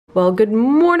Well, good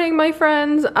morning, my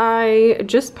friends. I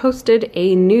just posted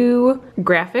a new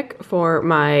graphic for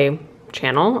my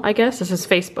channel, I guess. This is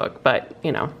Facebook, but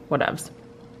you know, whatevs.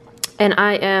 And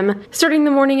I am starting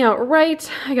the morning out right.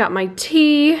 I got my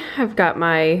tea, I've got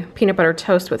my peanut butter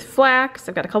toast with flax,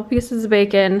 I've got a couple pieces of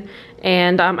bacon,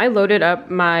 and I loaded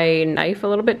up my knife a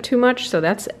little bit too much, so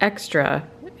that's extra,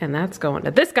 and that's going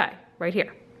to this guy right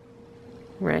here,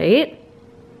 right?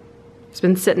 It's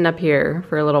been sitting up here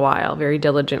for a little while, very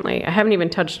diligently. I haven't even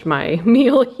touched my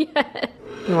meal yet.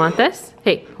 You want this?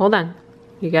 Hey, hold on.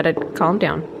 You gotta calm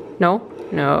down. No,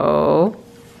 no.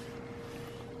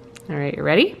 All right, you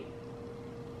ready?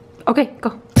 Okay,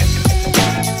 go.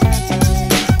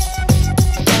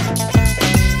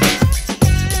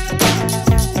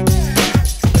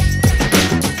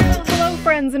 Hello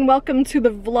friends and welcome to the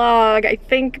vlog. I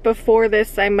think before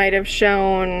this I might have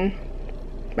shown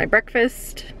my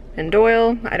breakfast and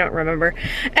Doyle, I don't remember.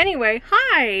 Anyway,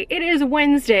 hi, it is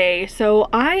Wednesday, so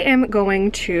I am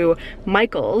going to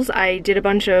Michael's. I did a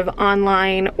bunch of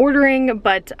online ordering,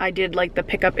 but I did like the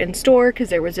pickup in store because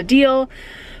there was a deal.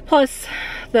 Plus,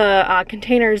 the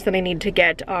containers that I need to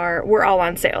get were all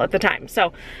on sale at the time.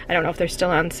 So I don't know if they're still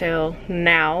on sale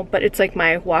now, but it's like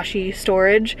my washi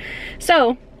storage.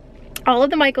 So all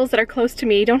of the Michaels that are close to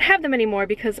me don't have them anymore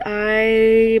because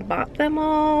I bought them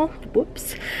all,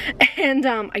 whoops, and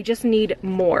I just need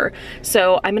more.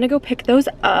 So I'm gonna go pick those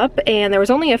up, and there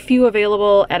was only a few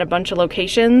available at a bunch of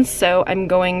locations, so I'm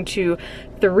going to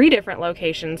 3 different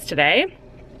locations today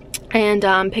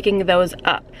and picking those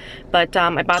up. But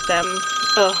I bought them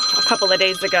a couple of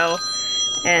days ago,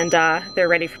 and they're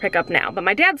ready for pickup now. But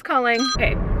my dad's calling.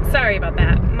 Okay, sorry about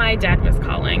that. My dad was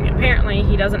calling. Apparently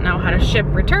he doesn't know how to ship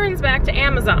returns back to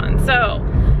Amazon. So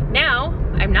now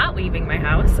I'm not leaving my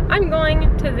house. I'm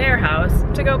going to their house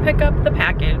to go pick up the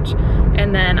package.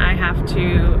 And then I have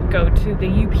to go to the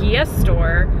UPS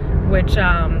store, which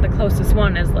the closest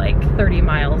one is like 30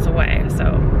 miles away. So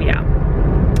yeah,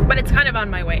 but it's kind of on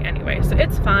my way anyway, so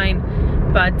it's fine.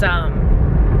 But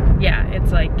yeah,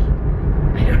 it's like,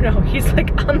 I don't know, he's like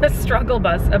on the struggle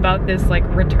bus about this like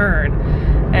return.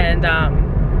 And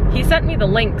he sent me the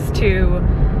links to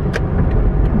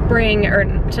bring, or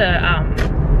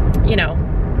to, you know,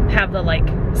 have the like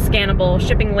scannable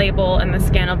shipping label and the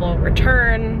scannable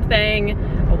return thing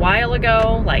a while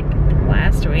ago, like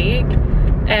last week,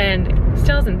 and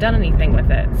still hasn't done anything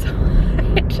with it.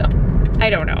 So I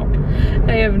don't know.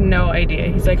 I have no idea.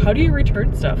 He's like, how do you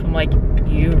return stuff? I'm like,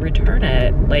 you return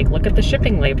it. Like, look at the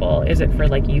shipping label. Is it for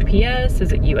like UPS?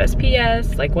 Is it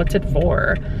USPS? Like, what's it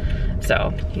for?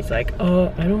 So he's like,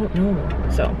 oh, I don't know.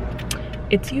 So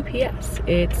it's UPS.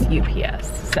 It's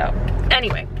UPS. So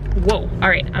anyway, whoa. All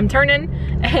right, I'm turning,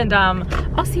 and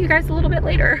I'll see you guys a little bit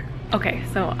later. Okay,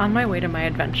 so on my way to my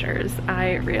adventures,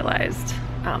 I realized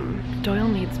Doyle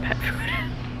needs pet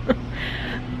food.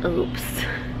 Oops.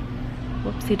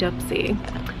 Whoopsie doopsie.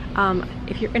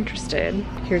 If you're interested,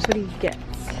 here's what he gets.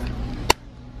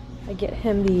 I get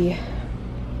him the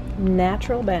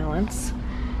Natural Balance,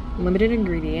 limited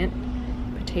ingredient,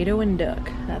 potato and duck.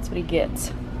 That's what he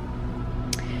gets.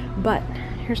 But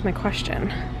here's my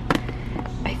question.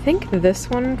 I think this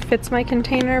one fits my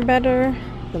container better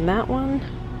than that one.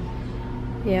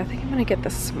 Yeah, I think I'm gonna get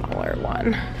the smaller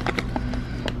one.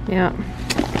 Yeah,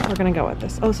 we're gonna go with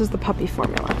this. Oh, this is the puppy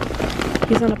formula.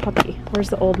 He's on a puppy. Where's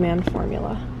the old man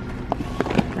formula?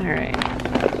 All right.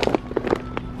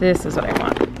 This is what I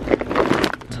want.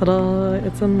 Ta-da!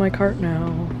 It's in my cart now.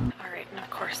 All right, and of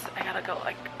course I gotta go.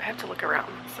 Like, I have to look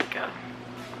around. It's like a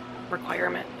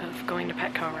requirement of going to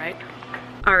Petco, right?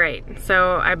 All right.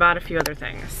 So I bought a few other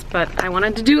things, but I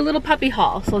wanted to do a little puppy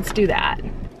haul. So let's do that.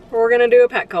 We're gonna do a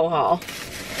Petco haul.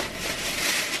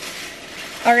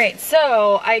 All right.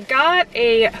 So I got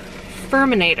a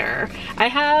Furminator. I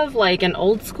have like an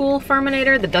old school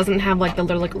Furminator that doesn't have like the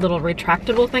little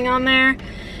retractable thing on there,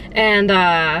 and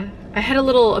I had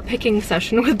a picking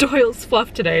session with Doyle's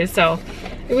fluff today, so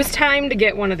it was time to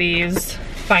get one of these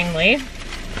finally.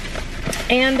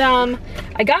 And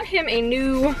I got him a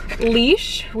new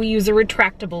leash. We use a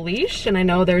retractable leash, and I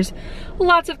know there's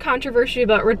lots of controversy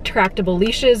about retractable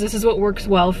leashes. This is what works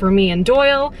well for me and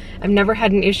Doyle. I've never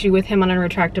had an issue with him on a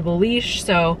retractable leash,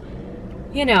 so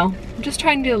you know, I'm just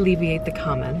trying to alleviate the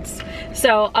comments.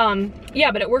 So,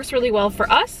 yeah, but it works really well for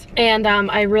us, and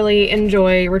I really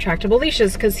enjoy retractable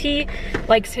leashes because he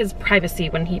likes his privacy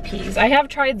when he pees. I have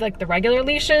tried like the regular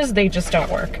leashes, they just don't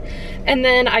work. And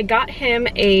then I got him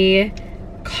a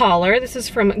collar. This is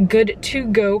from Good To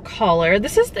Go collar.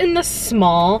 This is in the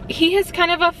small. He has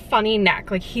kind of a funny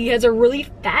neck. Like, he has a really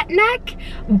fat neck,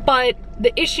 but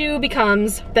the issue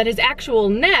becomes that his actual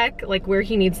neck, like where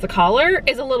he needs the collar,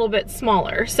 is a little bit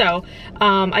smaller. So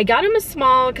I got him a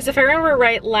small, because if I remember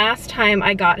right, last time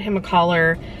I got him a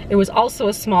collar, it was also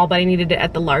a small, but I needed it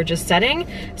at the largest setting.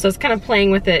 So it's kind of playing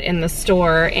with it in the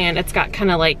store, and it's got kind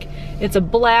of like, it's a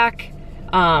black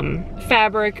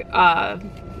fabric,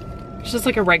 it's just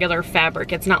like a regular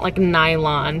fabric. It's not like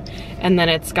nylon. And then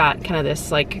it's got kind of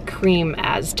this like cream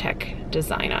Aztec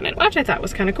design on it, which I thought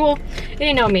was kind of cool. And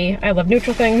you know me, I love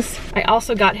neutral things. I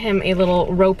also got him a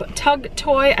little rope tug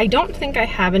toy. I don't think I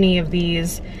have any of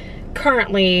these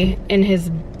currently in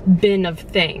his bin of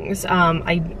things.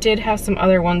 I did have some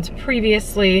other ones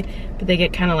previously, but they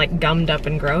get kind of like gummed up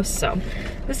and gross. So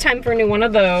it's time for a new one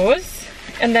of those.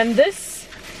 And then this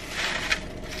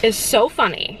is so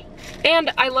funny.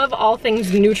 And I love all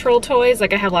things neutral toys.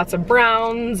 Like I have lots of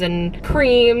browns and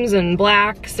creams and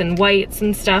blacks and whites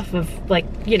and stuff of like,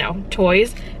 you know,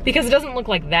 toys, because it doesn't look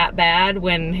like that bad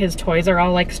when his toys are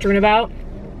all like strewn about.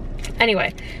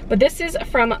 Anyway, but this is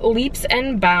from Leaps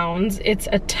and Bounds. It's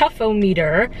a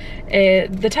Tuffometer.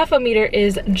 The Tuffometer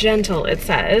is gentle, it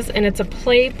says, and it's a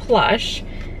play plush.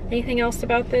 Anything else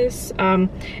about this? And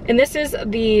this is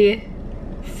the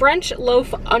French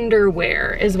loaf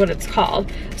underwear is what it's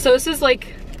called. So this is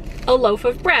like a loaf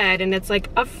of bread, and it's like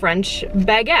a French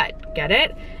baguette, get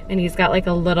it? And he's got like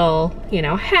a little, you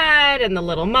know, hat and the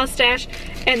little mustache.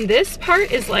 And this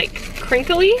part is like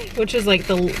crinkly, which is like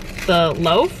the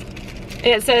loaf. And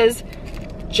it says,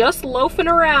 just loafing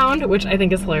around, which I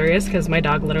think is hilarious because my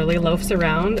dog literally loafs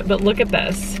around. But look at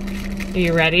this. Are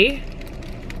you ready?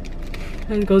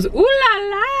 And it goes, ooh la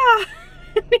la!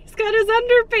 He's got his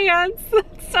underpants.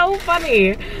 That's so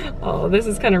funny. Oh, this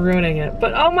is kind of ruining it.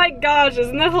 But oh my gosh,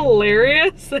 isn't that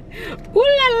hilarious? Ooh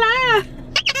la la!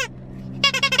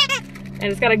 And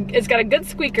it's got a good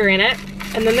squeaker in it.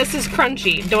 And then this is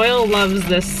crunchy. Doyle loves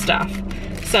this stuff.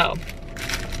 So,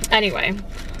 anyway,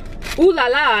 ooh la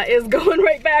la is going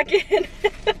right back in.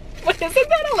 But isn't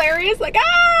that hilarious? Like,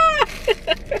 ah!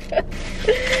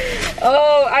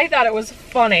 Oh, I thought it was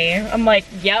funny. I'm like,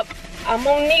 yep, I'm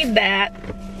gonna need that.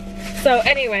 So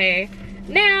anyway,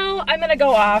 now I'm gonna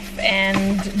go off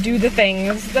and do the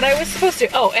things that I was supposed to.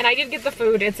 Oh, and I did get the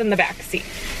food, it's in the back seat.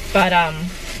 But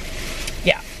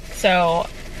yeah, so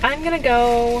I'm gonna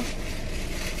go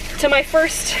to my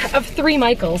first of 3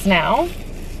 Michaels now,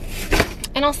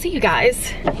 and I'll see you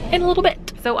guys in a little bit.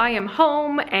 So I am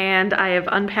home and I have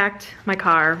unpacked my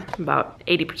car about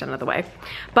 80% of the way.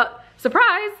 But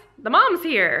surprise, the mom's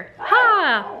here.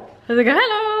 Ha! I was like,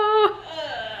 hello.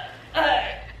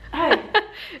 Hi.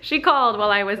 She called while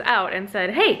I was out and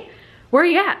said, hey, where are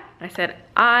you at? I said,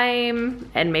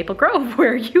 I'm in Maple Grove.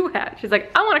 Where are you at? She's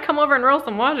like, I want to come over and roll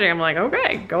some washing. I'm like,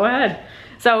 okay, go ahead.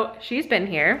 So she's been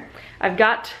here. I've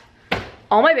got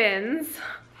all my bins.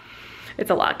 It's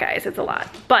a lot, guys, it's a lot.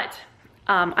 But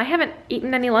I haven't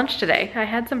eaten any lunch today. I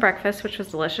had some breakfast, which was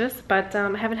delicious, but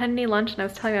I haven't had any lunch, and I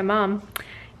was telling my mom,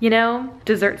 you know,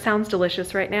 dessert sounds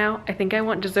delicious right now. I think I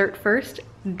want dessert first,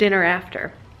 dinner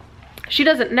after. She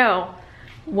doesn't know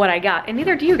what I got, and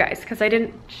neither do you guys, because I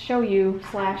didn't show you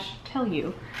 / tell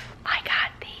you. I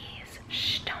got these.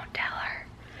 Shh, don't tell her.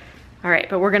 All right,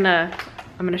 but I'm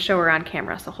gonna show her on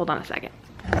camera, so hold on a second.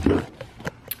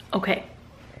 Okay,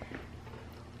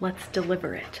 let's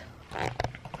deliver it.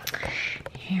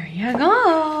 Here you go.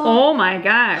 Oh my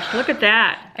gosh, look at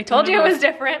that. I told you it was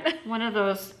different. One of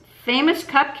those famous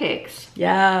cupcakes.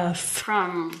 Yes.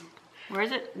 From, where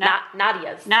is it?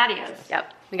 Nadia's. Nadia's.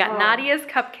 Yep. We got Nadia's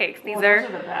cupcakes. These are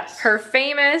the best. Her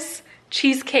famous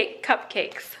cheesecake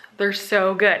cupcakes. They're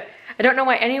so good. I don't know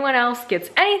why anyone else gets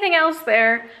anything else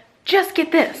there. Just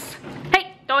get this.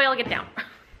 Hey, Doyle, get down.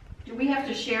 Do we have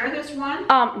to share this one?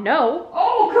 No.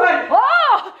 Oh, good.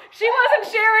 Oh, she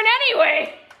wasn't sharing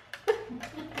anyway.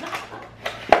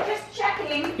 Just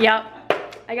checking. Yep.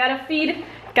 I gotta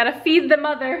feed the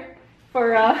mother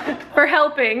for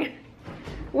helping.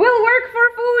 We'll work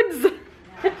for foods.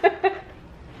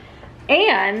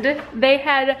 And they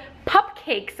had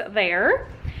cupcakes there.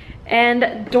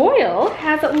 And Doyle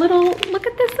has a little, look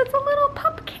at this, it's a little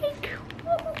cupcake.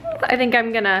 I think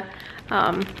I'm gonna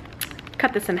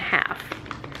cut this in half.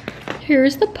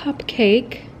 Here's the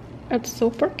cupcake. It's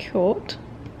super cute.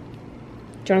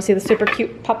 Do you want to see the super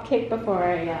cute cupcake before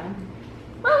I,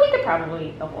 well, he could probably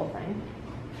eat the whole thing.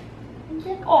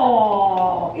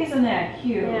 Oh, isn't that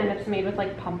cute? Yeah, and it's made with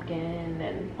like pumpkin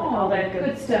and like all that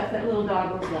good stuff that little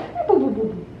dog was like.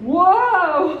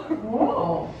 Whoa! Whoa.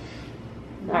 All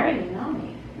right.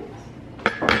 Yummy.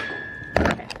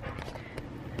 Okay.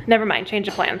 Never mind, change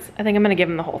of plans. I think I'm gonna give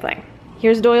him the whole thing.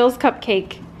 Here's Doyle's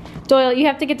cupcake. Doyle, you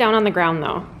have to get down on the ground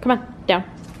though. Come on, down.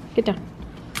 Get down.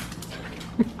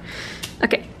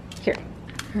 Okay, here.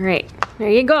 All right, there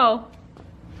you go.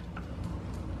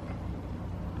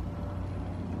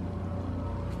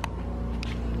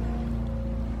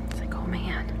 It's like, oh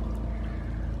man.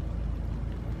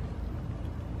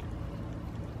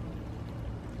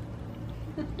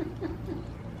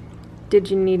 Did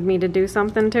you need me to do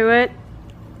something to it?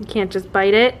 You can't just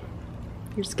bite it?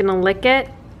 You're just gonna lick it?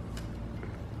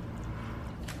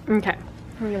 Okay,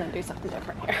 we're gonna do something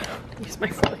different here. Use my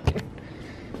fork and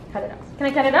cut it up. Can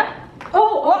I cut it up?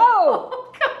 Oh, whoa!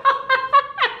 Oh,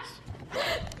 gosh!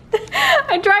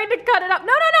 I tried to cut it up.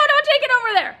 No, don't take it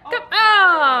over there. Oh.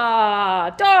 Ah,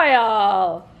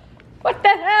 Doyle! What the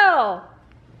hell?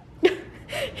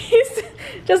 He's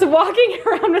just walking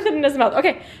around with it in his mouth.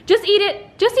 Okay, just eat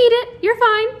it. Just eat it. You're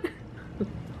fine.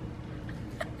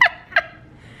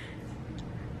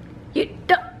 You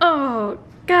don't. Oh,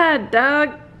 God,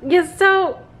 dog. You're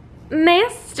so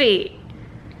nasty.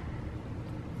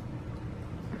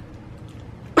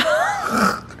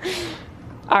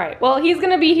 All right, well, he's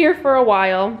gonna be here for a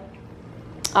while.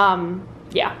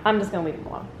 Yeah, I'm just gonna leave him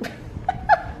alone.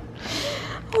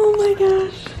 Oh my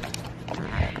gosh.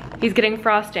 He's getting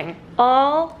frosting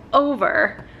all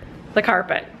over the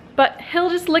carpet, but he'll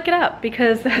just lick it up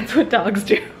because that's what dogs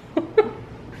do.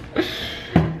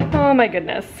 Oh my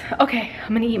goodness. Okay,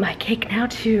 I'm gonna eat my cake now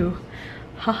too.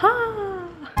 Haha.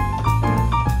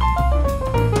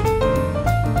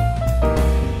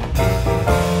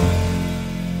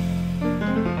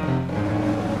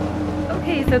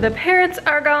 Okay, so the parrots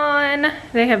are gone.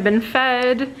 They have been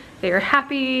fed. They are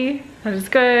happy. That is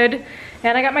good.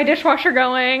 And I got my dishwasher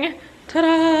going.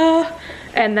 Ta-da!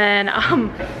 And then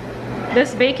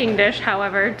this baking dish,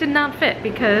 however, did not fit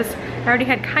because I already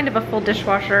had kind of a full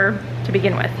dishwasher to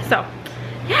begin with. So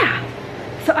yeah,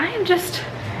 so I am just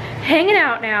hanging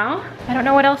out now. I don't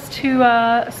know what else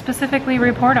to specifically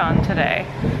report on today.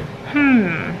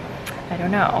 I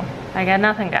don't know. I got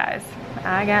nothing, guys.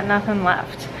 I got nothing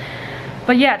left.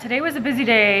 But yeah, today was a busy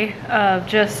day of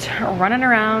just running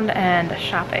around and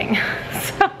shopping.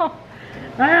 So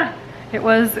it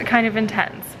was kind of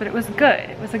intense, but it was good.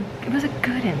 It was a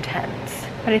good intense.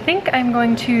 But I think I'm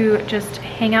going to just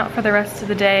hang out for the rest of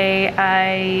the day.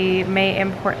 I may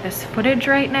import this footage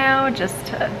right now just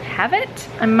to have it.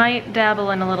 I might dabble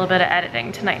in a little bit of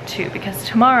editing tonight too, because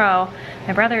tomorrow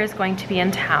my brother is going to be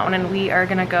in town and we are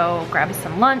gonna go grab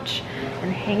some lunch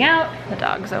and hang out. The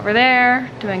dog's over there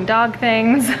doing dog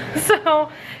things.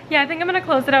 So yeah, I think I'm gonna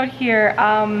close it out here.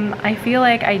 I feel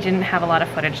like I didn't have a lot of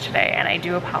footage today and I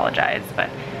do apologize,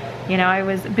 but you know, I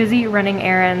was busy running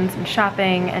errands and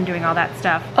shopping and doing all that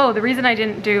stuff. Oh, the reason I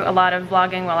didn't do a lot of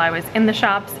vlogging while I was in the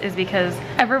shops is because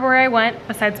everywhere I went,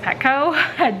 besides Petco,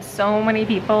 had so many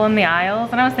people in the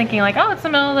aisles. And I was thinking like, oh, it's the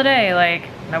middle of the day, like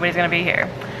nobody's gonna be here.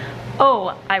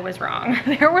 Oh, I was wrong.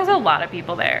 There was a lot of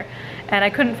people there. And I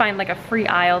couldn't find like a free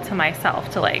aisle to myself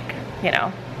to like, you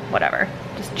know, whatever,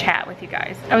 just chat with you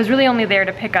guys. I was really only there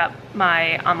to pick up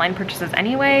my online purchases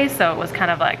anyway, so it was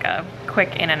kind of like a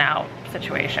quick in and out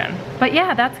situation. But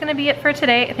yeah, that's gonna be it for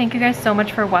today. Thank you guys so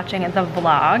much for watching the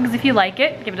vlogs. If you like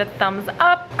it, give it a thumbs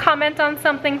up, comment on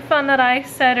something fun that I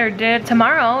said or did.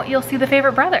 Tomorrow, you'll see the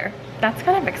favorite brother. That's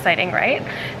kind of exciting, right?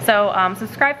 So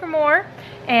subscribe for more,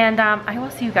 and I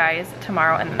will see you guys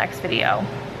tomorrow in the next video.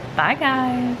 Bye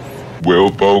guys.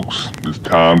 Well folks, it's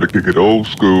time to kick it old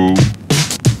school.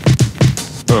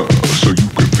 So you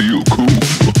can feel cool.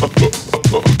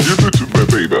 Give it to me,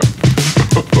 baby.